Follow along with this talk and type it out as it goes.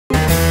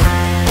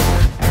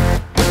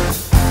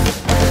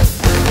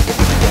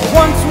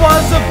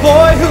was a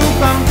boy who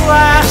found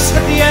glass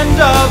at the end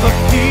of a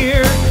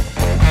pier.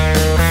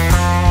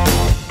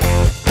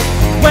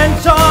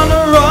 Went on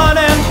a run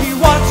and he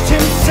watched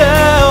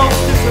himself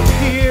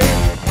disappear.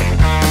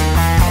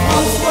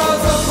 Once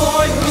was a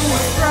boy who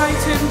was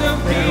frightened of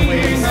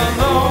being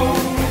alone.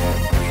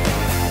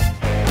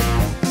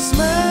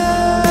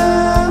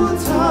 Smell and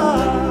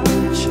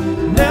touch,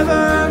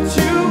 never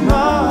too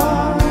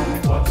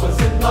much. What was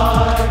it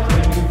like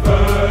when you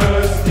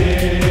first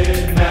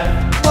did that?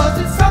 Was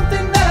it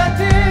something that I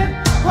did,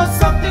 or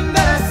something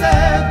that I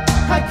said?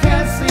 I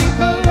can't sleep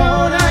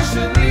alone, I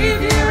should leave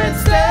here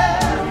instead.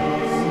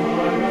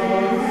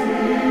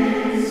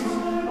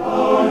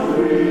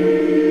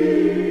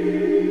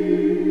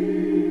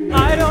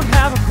 I don't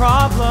have a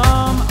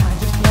problem, I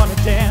just wanna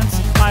dance.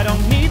 I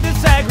don't need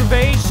this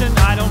aggravation,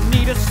 I don't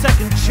need a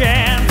second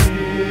chance.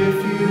 If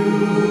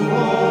you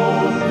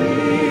only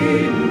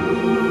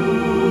knew,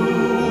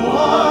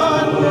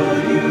 what would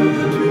you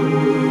do?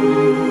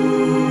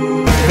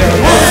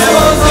 There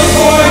was a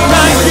boy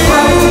like you,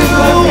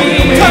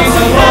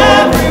 touching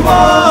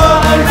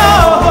everyone I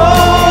know.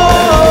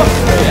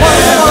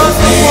 There was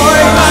a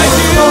boy like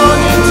you,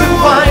 longing to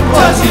find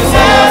touching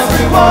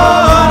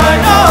everyone I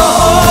know.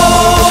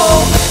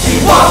 He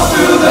walked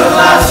through the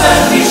glass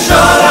and he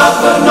shut out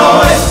the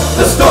noise.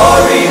 The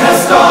story has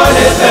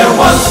started. There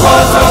once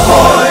was a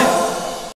boy.